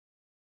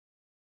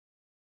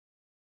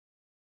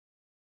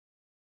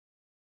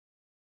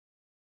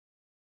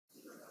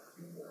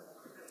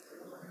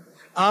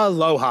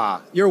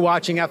Aloha. You're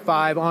watching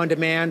F5 On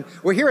Demand.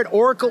 We're here at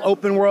Oracle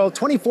OpenWorld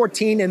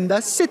 2014 in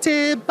the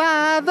city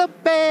by the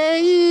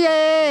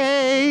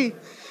bay,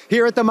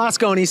 here at the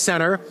Moscone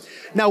Center.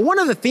 Now, one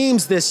of the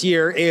themes this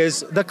year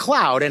is the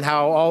cloud and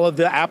how all of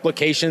the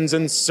applications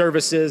and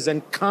services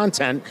and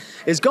content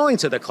is going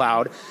to the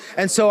cloud.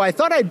 And so I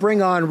thought I'd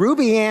bring on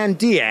Rubyanne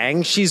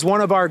Deang. She's one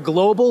of our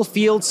global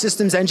field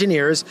systems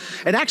engineers,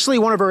 and actually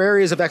one of her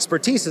areas of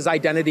expertise is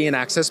identity and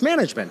access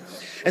management.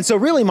 And so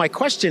really my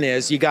question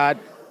is, you got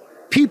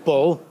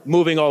people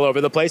moving all over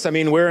the place. I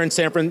mean, we're in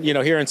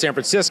here in San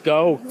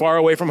Francisco, far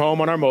away from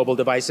home on our mobile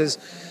devices.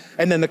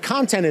 And then the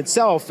content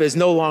itself is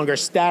no longer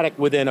static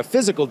within a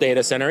physical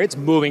data center. It's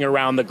moving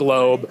around the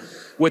globe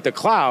with the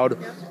cloud.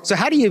 Yep. So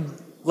how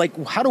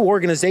do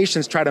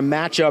organizations try to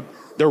match up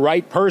the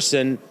right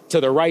person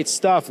to the right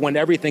stuff when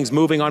everything's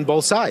moving on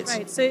both sides?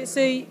 Right,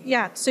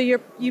 so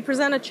you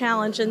present a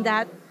challenge in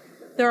that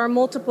there are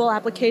multiple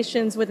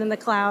applications within the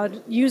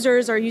cloud.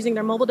 Users are using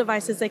their mobile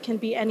devices, they can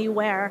be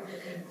anywhere.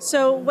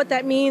 So what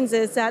that means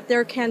is that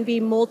there can be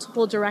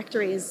multiple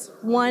directories,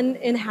 one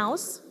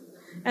in-house,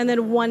 and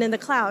then one in the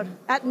cloud,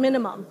 at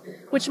minimum,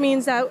 which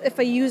means that if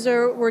a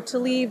user were to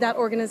leave that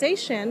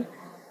organization,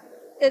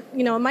 it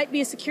might be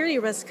a security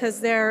risk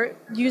because their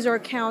user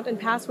account and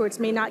passwords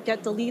may not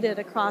get deleted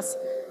across,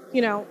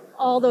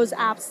 all those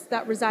apps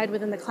that reside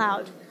within the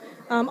cloud.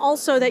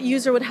 Also, that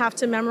user would have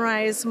to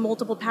memorize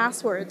multiple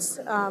passwords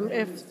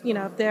if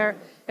they're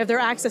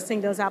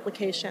accessing those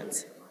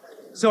applications.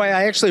 So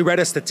I actually read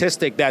a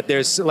statistic that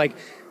there's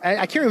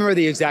I can't remember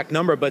the exact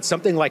number, but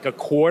something like a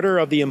quarter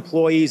of the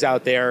employees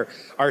out there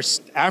are,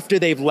 after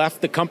they've left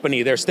the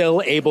company, they're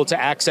still able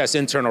to access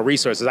internal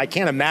resources. I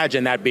can't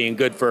imagine that being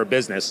good for a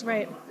business.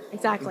 Right,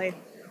 exactly.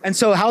 And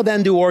so how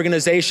then do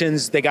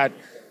organizations, they got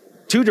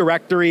two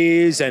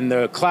directories and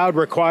the cloud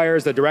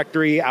requires the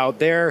directory out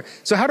there.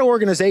 So how do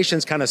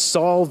organizations kind of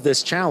solve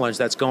this challenge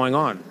that's going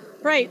on?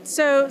 Right,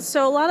 so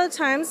a lot of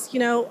times,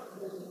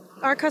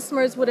 our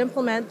customers would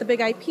implement the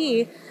big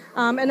IP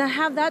and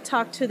have that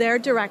talk to their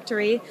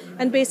directory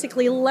and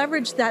basically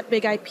leverage that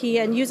big IP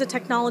and use a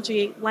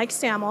technology like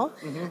SAML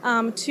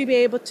to be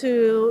able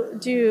to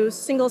do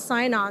single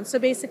sign-on. So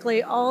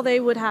basically all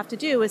they would have to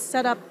do is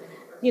set up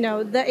the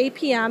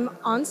APM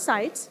on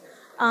site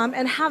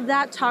and have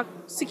that talk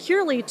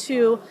securely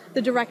to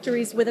the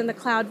directories within the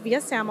cloud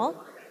via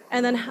SAML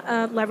and then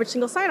leverage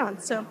single sign-on.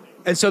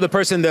 And so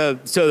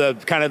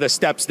the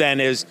steps then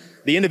is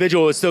the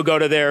individual would still go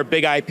to their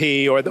big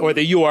IP or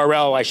the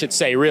URL, I should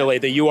say, really,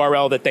 the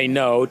URL that they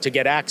know to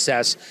get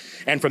access.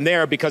 And from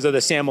there, because of the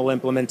SAML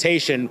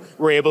implementation,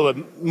 we're able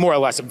to more or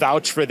less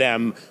vouch for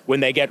them when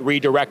they get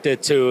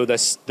redirected to the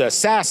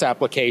SaaS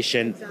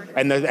application.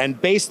 Exactly.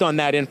 And based on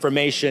that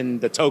information,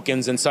 the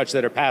tokens and such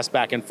that are passed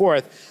back and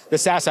forth, the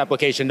SaaS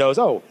application knows,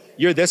 oh,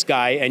 you're this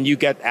guy and you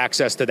get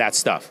access to that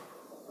stuff.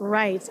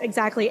 Right,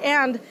 exactly.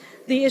 And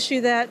the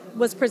issue that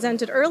was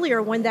presented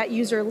earlier, when that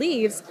user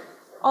leaves,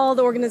 all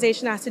the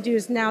organization has to do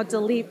is now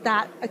delete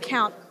that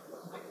account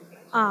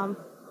on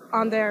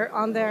their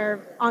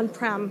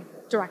on-prem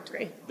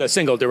directory. The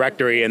single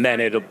directory, and then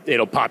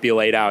it'll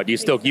populate out.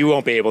 You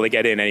won't be able to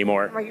get in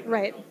anymore.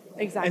 Right,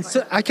 exactly. And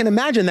so I can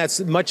imagine that's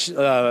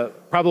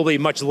probably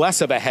much less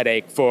of a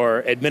headache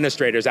for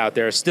administrators out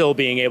there, still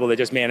being able to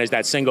just manage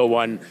that single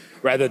one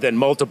rather than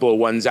multiple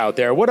ones out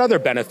there. What other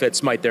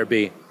benefits might there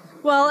be?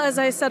 Well, as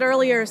I said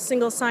earlier,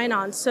 single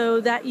sign-on. So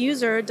that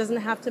user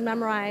doesn't have to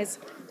memorize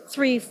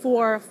 3,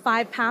 4,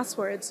 5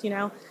 passwords.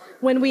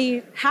 When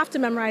we have to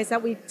memorize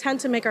that, we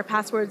tend to make our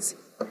passwords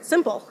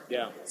simple.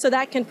 Yeah. So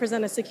that can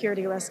present a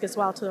security risk as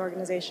well to the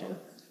organization.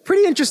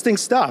 Pretty interesting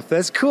stuff.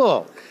 That's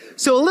cool.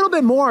 So a little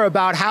bit more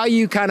about how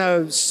you kind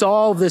of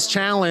solve this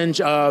challenge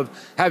of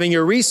having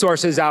your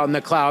resources out in the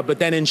cloud, but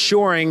then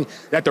ensuring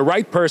that the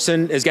right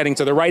person is getting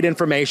to the right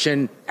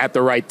information at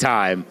the right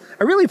time.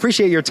 I really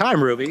appreciate your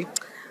time, Ruby.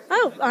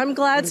 Oh, I'm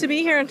glad to be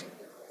here.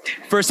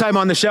 First time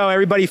on the show.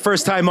 Everybody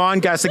first time on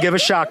got to give a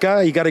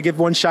shaka. You got to give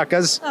one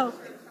shakas. Oh.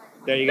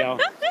 There you go.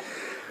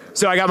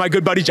 So I got my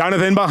good buddy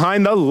Jonathan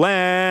behind the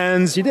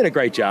lens. You did a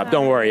great job.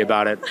 Don't worry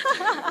about it.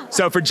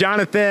 So for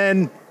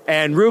Jonathan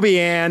and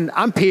Rubyanne,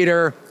 I'm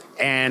Peter,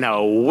 and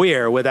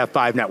we're with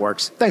F5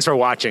 Networks. Thanks for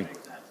watching.